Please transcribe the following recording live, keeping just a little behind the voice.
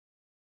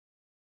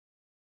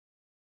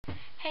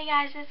Hey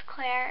guys, it's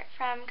Claire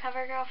from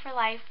CoverGirl for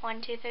Life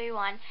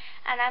 1231,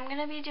 and I'm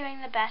going to be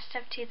doing the best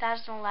of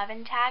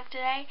 2011 tag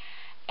today,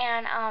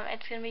 and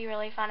it's going to be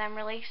really fun. I'm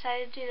really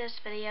excited to do this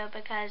video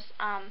because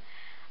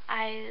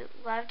I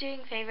love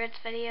doing favorites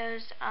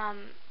videos,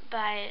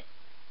 but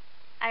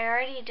I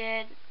already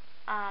did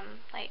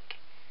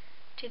like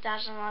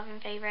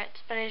 2011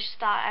 favorites, but I just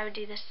thought I would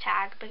do this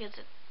tag because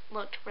it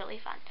looked really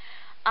fun.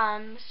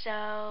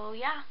 So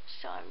yeah,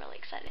 so I'm really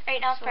excited.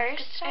 Right now, so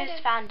first is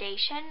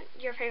foundation,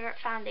 your favorite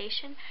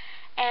foundation,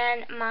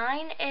 and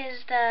mine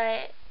is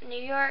the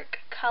New York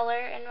Color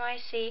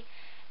NYC,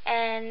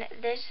 and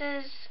this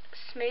is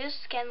Smooth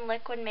Skin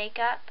Liquid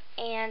Makeup,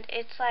 and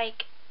it's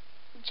like,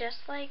 just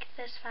like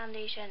this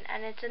foundation,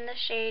 and it's in the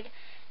shade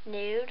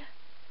Nude,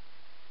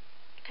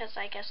 because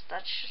I guess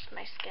that's just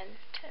my skin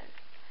tone,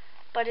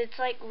 but it's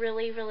like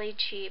really, really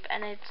cheap,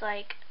 and it's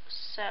like,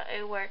 so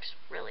it works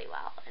really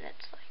well, and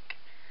it's like,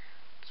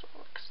 that's what it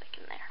looks like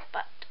in there,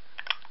 but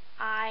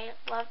I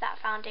love that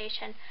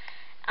foundation.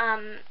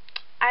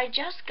 I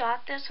just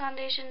got this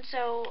foundation,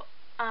 so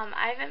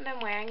I haven't been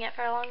wearing it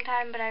for a long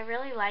time, but I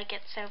really like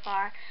it so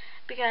far,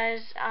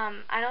 because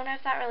I don't know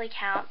if that really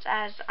counts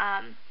as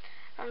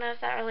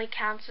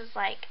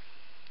like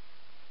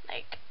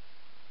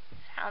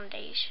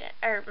foundation,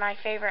 or my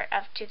favorite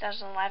of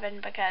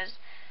 2011, because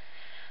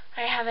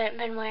I haven't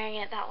been wearing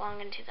it that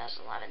long in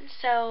 2011,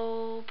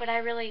 so, but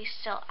I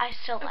still like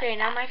it. Okay,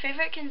 now my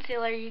favorite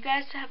concealer, you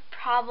guys have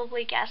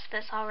probably guessed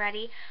this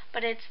already,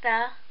 but it's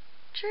the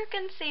True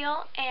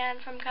Conceal,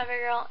 and from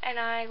CoverGirl, and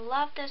I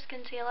love this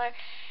concealer.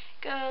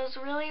 It goes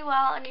really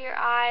well under your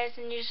eyes,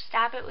 and you just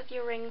stab it with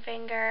your ring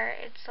finger.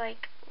 It's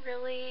like,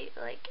 really,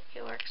 like,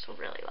 it works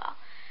really well.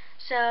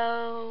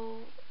 So,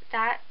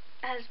 that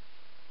has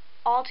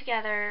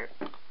altogether,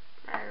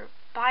 or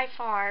by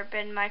far,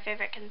 been my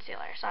favorite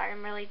concealer. Sorry,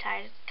 I'm really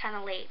tired. It's kind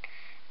of late.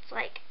 It's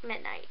like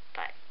midnight,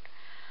 but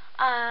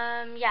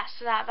yeah,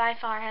 so that by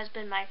far has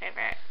been my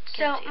favorite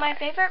concealer. So my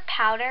favorite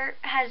powder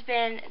has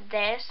been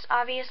this,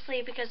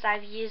 obviously, because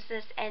I've used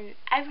this in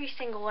every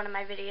single one of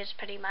my videos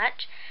pretty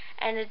much,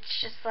 and it's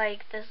just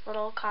like this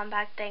little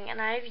compact thing, and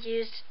I've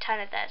used a ton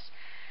of this.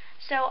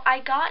 So I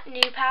got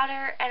new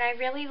powder, and I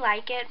really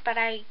like it, but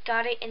I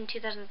got it in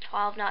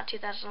 2012, not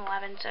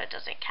 2011, so it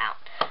doesn't count.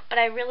 But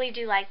I really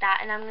do like that,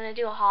 and I'm going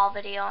to do a haul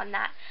video on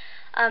that,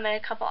 and a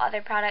couple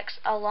other products,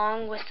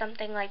 along with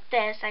something like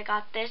this. I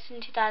got this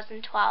in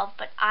 2012,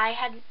 but I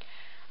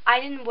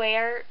didn't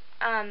wear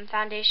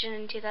foundation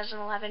in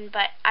 2011,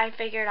 but I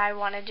figured I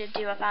wanted to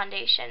do a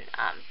foundation,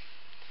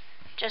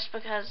 just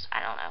because, I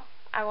don't know,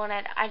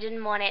 I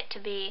didn't want it to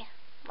be,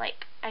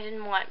 like, I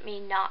didn't want me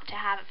not to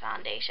have a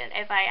foundation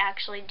if I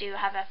actually do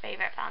have a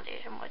favorite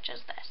foundation, which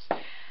is this.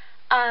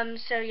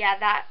 So yeah,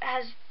 that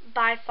has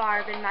by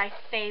far been my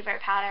favorite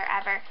powder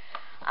ever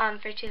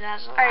for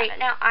 2011. Alright,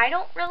 now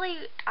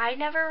I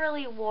never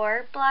really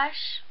wore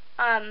blush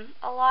a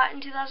lot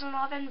in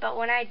 2011, but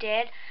when I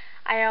did,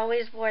 I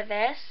always wore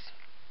this.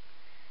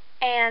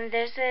 And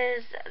this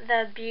is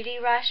the Beauty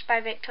Rush by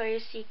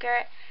Victoria's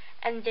Secret,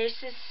 and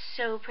this is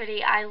so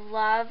pretty. I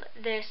love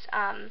this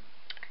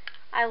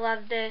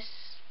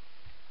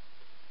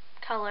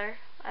color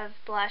of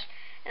blush,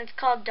 and it's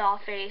called Doll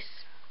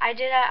Face. I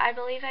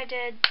believe I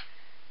did,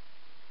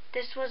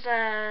 this was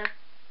a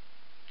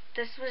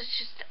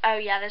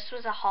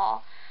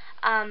haul,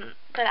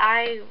 but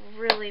I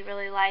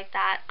really like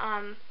that.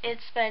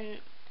 It's been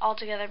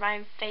altogether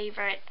my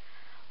favorite.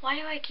 Why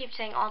do I keep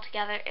saying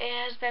altogether?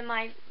 It has been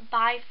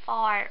by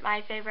far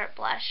my favorite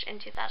blush in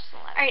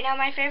 2011. Alright, now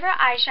my favorite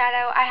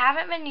eyeshadow, I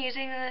haven't been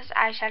using this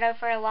eyeshadow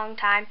for a long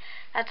time,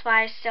 that's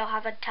why I still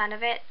have a ton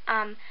of it,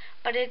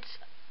 but it's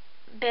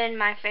been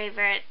my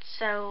favorite,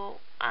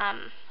 so,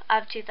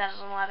 of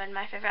 2011,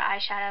 my favorite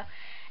eyeshadow,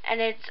 and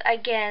it's,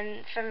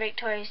 again, from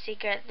Victoria's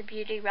Secret, the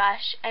Beauty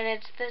Rush,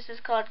 and this is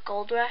called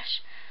Gold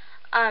Rush,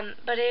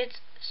 but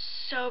it's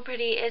so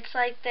pretty. It's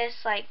like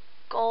this, like,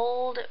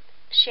 gold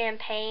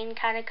champagne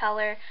kind of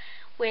color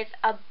with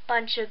a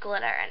bunch of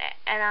glitter in it,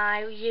 and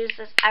I use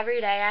this every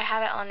day. I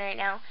have it on right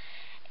now,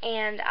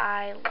 and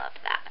I love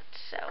that,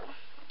 so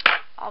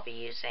I'll be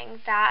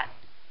using that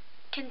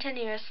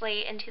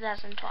continuously in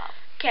 2012.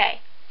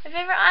 Okay, my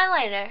favorite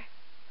eyeliner.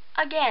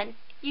 Again,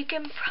 you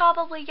can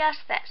probably guess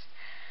this.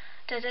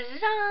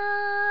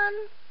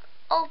 Da-da-da-da!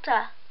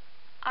 Ulta.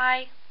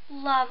 I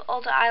love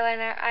Ulta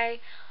eyeliner. I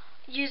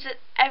use it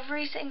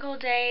every single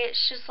day.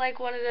 It's just like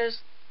one of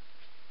those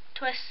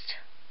twist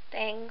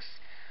things.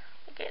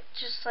 Like, it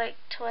just like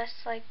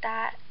twists like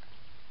that.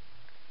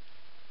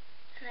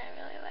 And I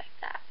really like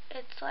that.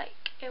 It's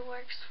like, it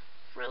works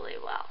really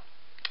well.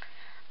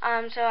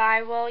 So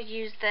I will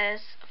use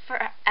this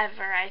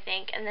forever, I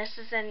think, and this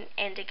is in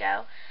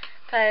indigo,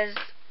 because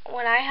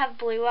when I have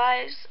blue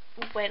eyes,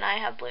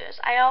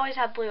 I always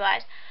have blue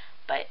eyes,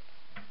 but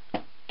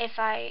if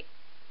I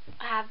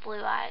have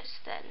blue eyes,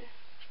 then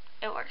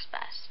it works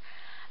best.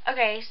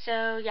 Okay,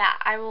 so yeah,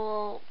 I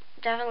will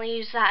definitely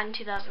use that in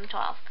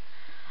 2012.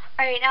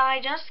 Alright, now I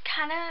just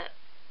kind of,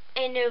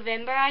 in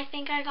November I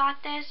think I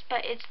got this,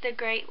 but it's the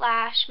Great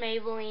Lash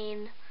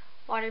Maybelline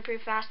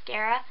waterproof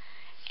mascara.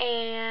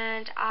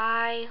 And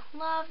I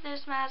love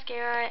this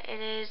mascara. It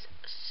is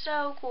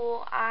so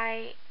cool.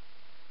 I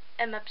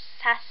am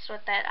obsessed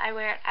with it. I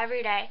wear it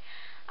every day.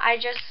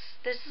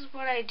 This is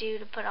what I do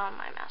to put on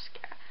my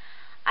mascara.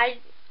 I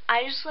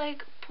just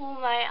like pull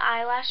my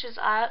eyelashes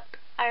up,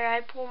 or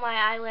I pull my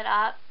eyelid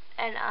up,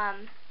 and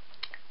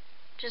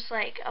just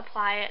like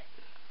apply it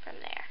from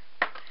there.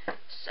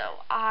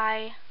 So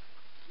I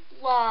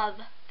love,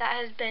 that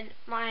has been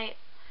my,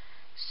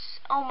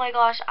 oh my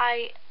gosh,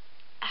 I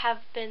have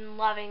been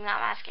loving that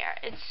mascara.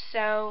 It's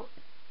so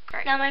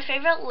great. Now my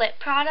favorite lip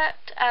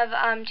product of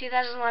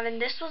 2011,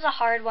 this was a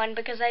hard one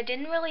because I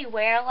didn't really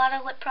wear a lot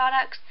of lip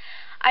products.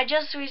 I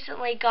just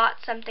recently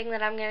got something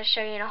that I'm going to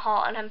show you in a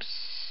haul, and I'm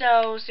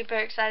so super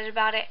excited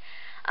about it.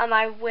 I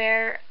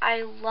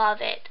love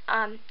it.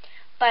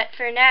 But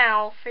for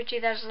now, for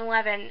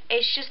 2011,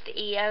 it's just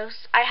the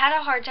EOS. I had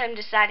a hard time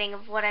deciding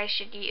of what I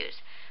should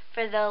use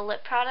for the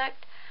lip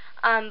product.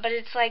 But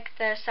it's like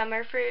the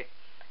summer fruit.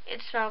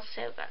 It smells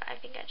so good. I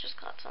think I just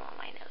got some on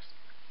my nose.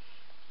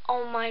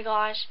 Oh my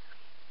gosh.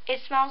 It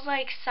smells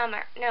like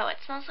summer. No, it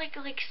smells like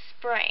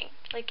spring.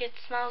 Like, it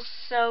smells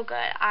so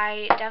good.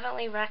 I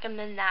definitely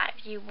recommend that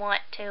if you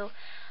want to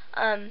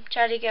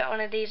try to get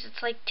one of these.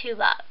 It's like $2.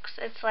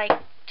 It's like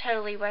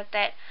totally worth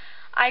it.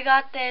 I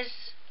got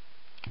this,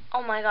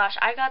 oh my gosh,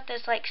 I got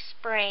this like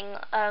spring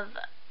of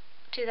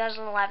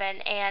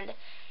 2011, and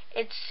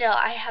it's still,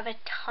 I have a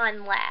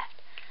ton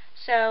left.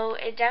 So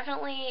it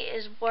definitely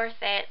is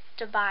worth it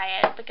to buy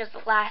it because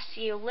it lasts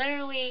you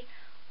literally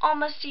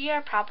almost a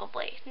year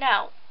probably.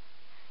 No.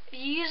 If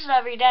you use it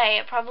every day,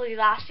 it probably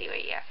lasts you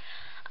a year.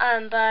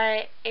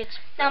 But it's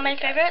really now my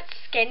favorite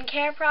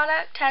skincare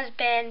product has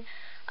been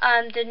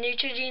the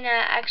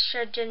Neutrogena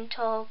Extra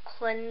Gentle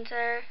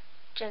Cleanser.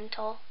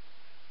 Gentle.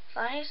 Is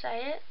that how you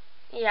say it?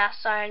 Yeah,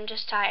 sorry, I'm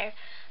just tired.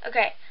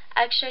 Okay,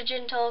 Extra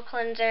Gentle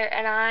Cleanser,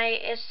 and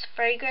it's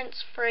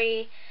fragrance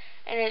free,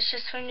 and it's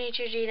just from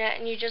Neutrogena,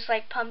 and you just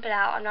like pump it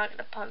out. I'm not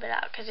gonna pump it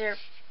out because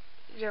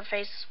your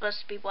face is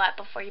supposed to be wet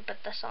before you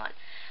put this on.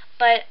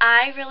 But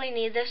I really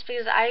need this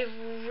because I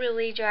have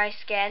really dry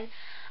skin.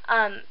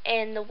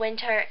 In the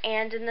winter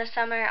and in the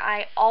summer,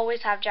 I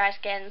always have dry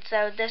skin,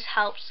 so this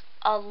helps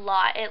a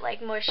lot. It like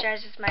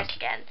moisturizes my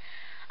skin,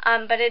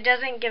 but it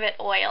doesn't give it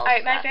oil.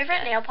 Alright, my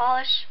favorite nail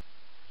polish.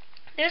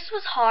 This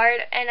was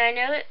hard, and I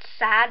know it's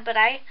sad, but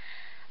I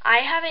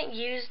haven't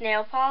used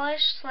nail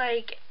polish.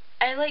 Like,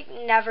 I like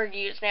never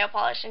used nail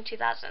polish in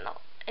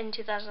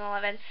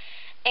 2011,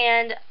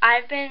 and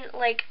I've been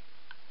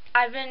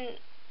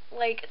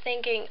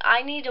thinking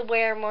I need to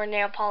wear more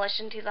nail polish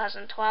in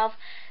 2012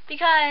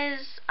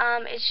 because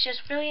it's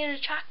just really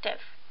unattractive.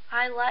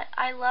 I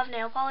love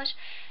nail polish,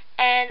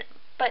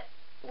 but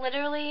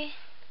literally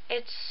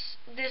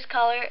this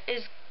color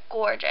is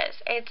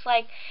gorgeous. It's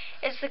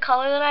the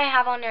color that I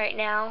have on right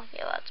now.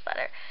 Yeah, that's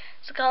better.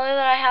 It's the color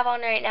that I have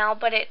on right now,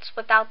 but it's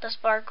without the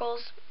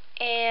sparkles,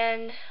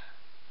 and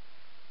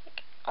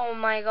oh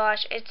my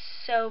gosh, it's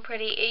so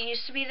pretty. It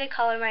used to be the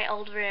color of my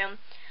old room,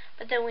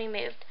 but then we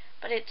moved.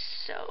 But it's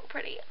so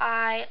pretty.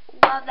 I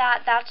love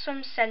that. That's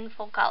from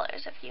Sinful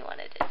Colors, if you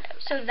wanted to know.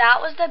 So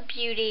that was the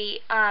beauty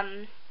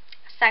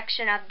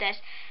section of this.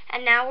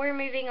 And now we're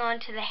moving on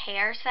to the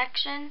hair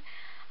section.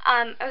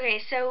 Okay,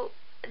 so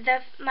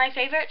my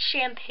favorite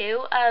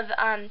shampoo of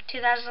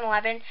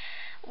 2011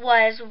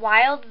 was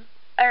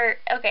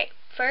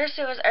first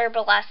it was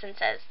Herbal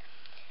Essences.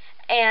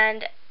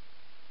 And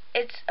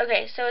it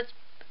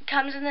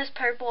comes in this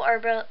purple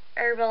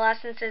Herbal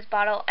Essences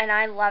bottle, and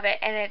I love it.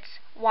 And it's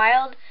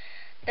wild.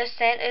 The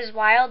scent is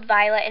wild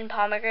violet and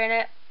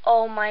pomegranate.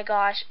 Oh my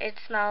gosh, it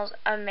smells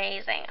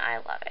amazing. I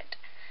love it.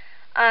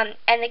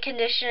 And the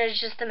conditioner is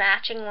just the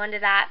matching one to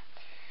that.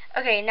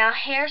 Okay, now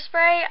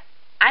Hairspray.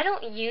 I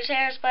don't use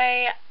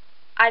Hairspray.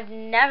 I've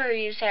never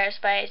used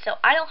Hairspray, so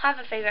I don't have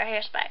a favorite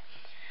Hairspray.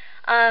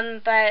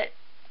 But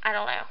I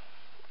don't know.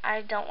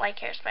 I don't like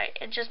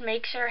Hairspray. It just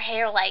makes your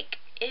hair like,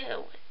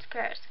 ew, it's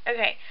gross.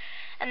 Okay,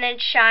 and then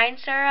Shine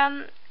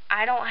Serum.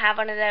 I don't have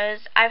one of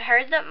those. I've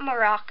heard that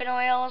Moroccan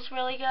oil is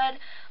really good,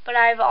 but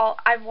I've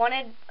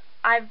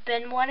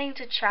been wanting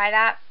to try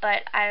that,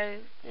 but I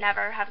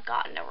never have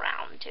gotten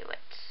around to it.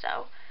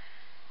 So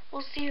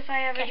we'll see if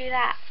I ever do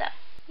that. So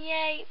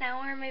yay! Now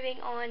we're moving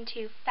on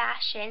to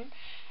fashion,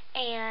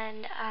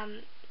 and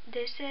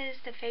this is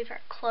the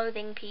favorite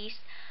clothing piece.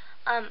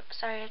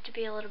 Sorry, I have to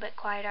be a little bit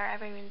quieter.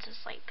 Everyone's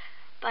asleep.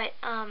 But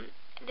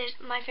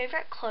my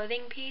favorite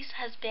clothing piece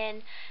has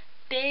been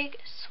big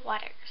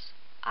sweaters.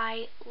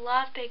 I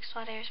love big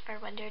sweaters for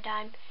winter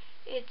time.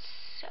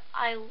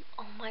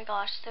 Oh my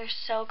gosh, they're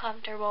so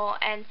comfortable,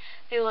 and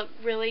they look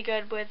really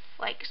good with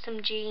like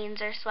some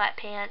jeans or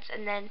sweatpants,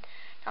 and then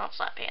not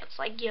sweatpants,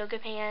 like yoga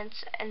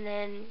pants, and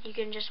then you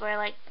can just wear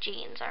like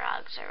jeans or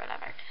Uggs or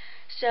whatever.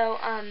 So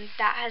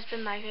that has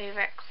been my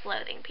favorite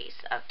clothing piece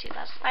of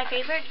 2000. My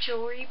favorite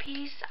jewelry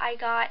piece I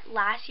got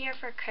last year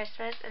for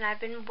Christmas, and I've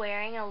been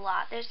wearing a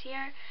lot this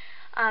year.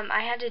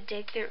 I had to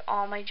dig through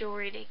all my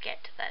jewelry to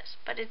get to this,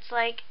 but it's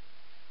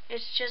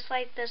just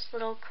like this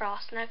little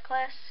cross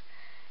necklace,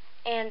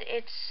 and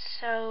it's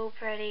so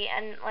pretty,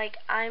 and like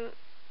I'm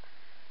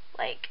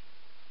like,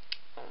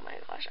 oh my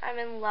gosh, I'm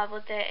in love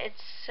with it.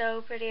 It's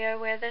so pretty. I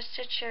wear this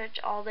to church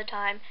all the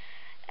time,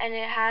 and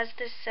it has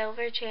this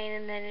silver chain,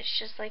 and then it's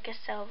just like a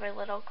silver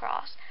little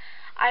cross.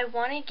 I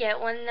want to get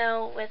one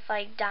though with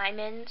like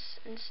diamonds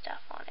and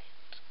stuff on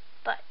it,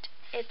 but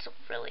it's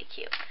really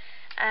cute,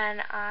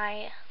 and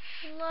I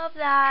love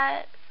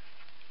that.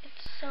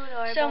 It's so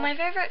adorable. So my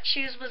favorite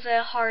shoes was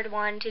a hard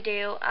one to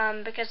do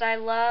because I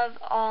love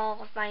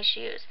all of my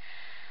shoes.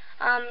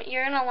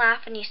 You're going to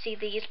laugh when you see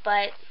these,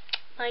 but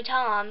my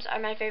Toms are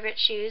my favorite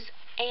shoes,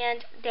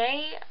 and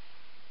they,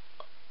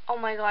 oh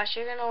my gosh,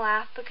 you're going to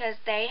laugh because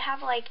they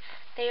have like,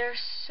 they are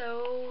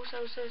so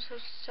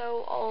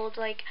old.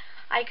 Like,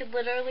 I could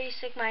literally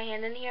stick my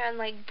hand in here and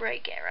like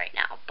break it right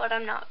now, but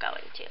I'm not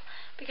going to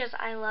because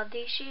I love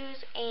these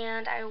shoes,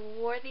 and I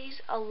wore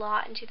these a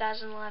lot in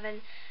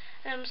 2011.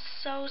 And I'm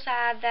so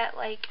sad that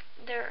like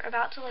they're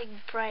about to like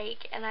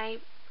break, and I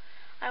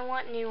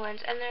want new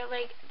ones, and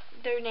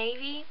they're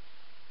navy.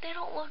 They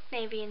don't look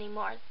navy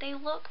anymore. They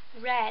look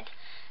red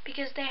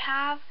because they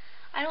have,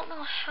 I don't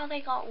know how they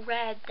got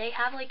red. They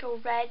have like a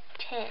red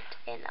tint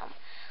in them.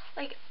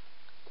 Like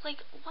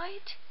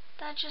what?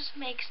 That just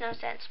makes no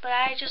sense. But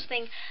I just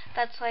think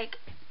that's like,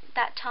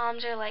 that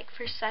Toms are like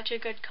for such a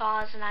good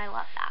cause, and I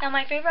love that. Now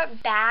my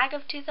favorite bag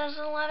of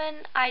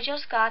 2011, I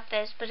just got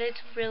this, but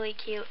it's really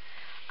cute.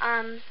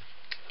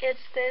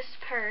 It's this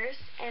purse,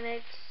 and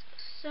it's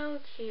so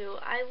cute.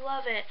 I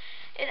love it.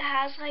 It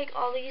has like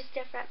all these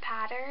different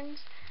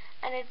patterns,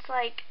 and it's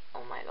like,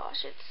 oh my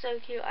gosh, it's so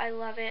cute. I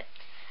love it.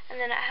 And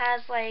then it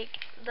has like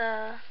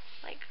the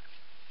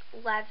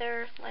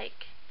leather,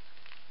 like.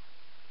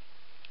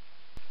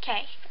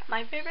 Okay,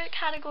 my favorite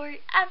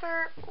category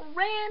ever,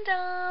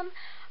 random.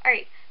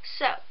 Alright,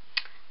 so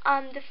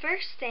the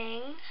first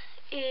thing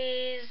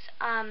is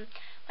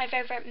my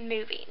favorite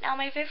movie. Now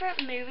my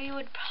favorite movie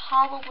would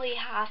probably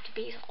have to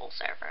be Soul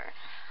Surfer.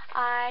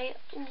 I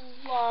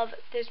love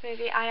this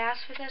movie. I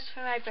asked for this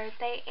for my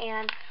birthday,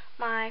 and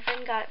my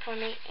friend got it for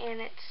me, and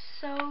it's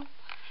so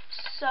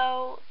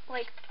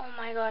like, oh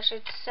my gosh,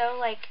 it's so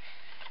like,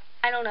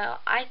 I don't know,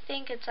 I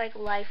think it's like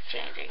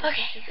life-changing.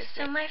 Okay,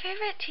 so my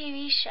favorite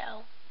TV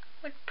show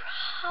would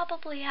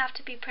probably have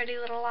to be Pretty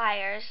Little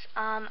Liars.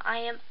 I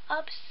am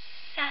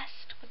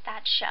obsessed with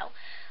that show.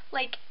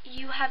 Like,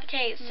 you have,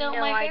 okay, so no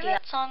my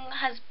favorite song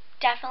has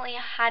definitely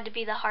had to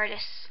be the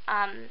hardest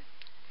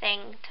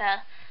thing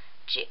to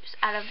choose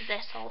out of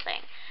this whole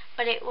thing.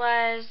 But it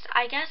was,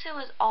 I guess it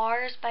was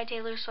Ours by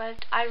Taylor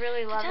Swift. I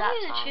really love that song. To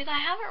tell you the truth, I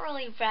haven't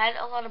really read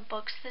a lot of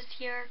books this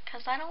year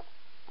because I don't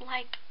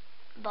like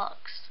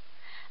books.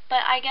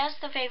 But I guess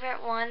the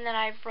favorite one that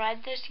I've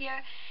read this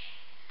year,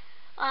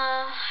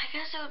 I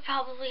guess it would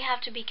probably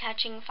have to be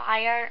Catching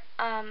Fire,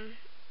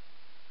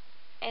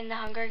 in the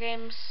Hunger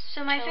Games.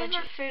 So my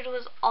favorite food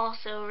was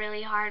also a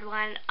really hard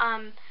one.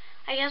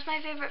 I guess my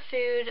favorite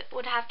food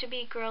would have to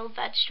be grilled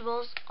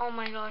vegetables. Oh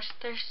my gosh,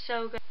 they're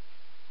so good.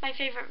 My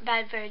favorite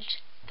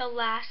beverage, the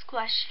last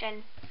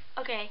question.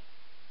 Okay,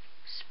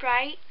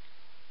 Sprite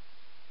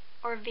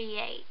or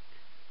V8?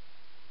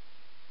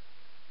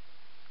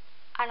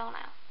 I don't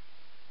know.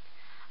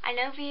 I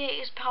know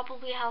V8 is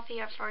probably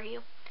healthier for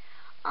you.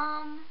 But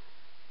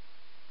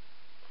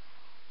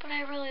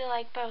I really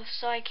like both,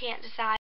 so I can't decide.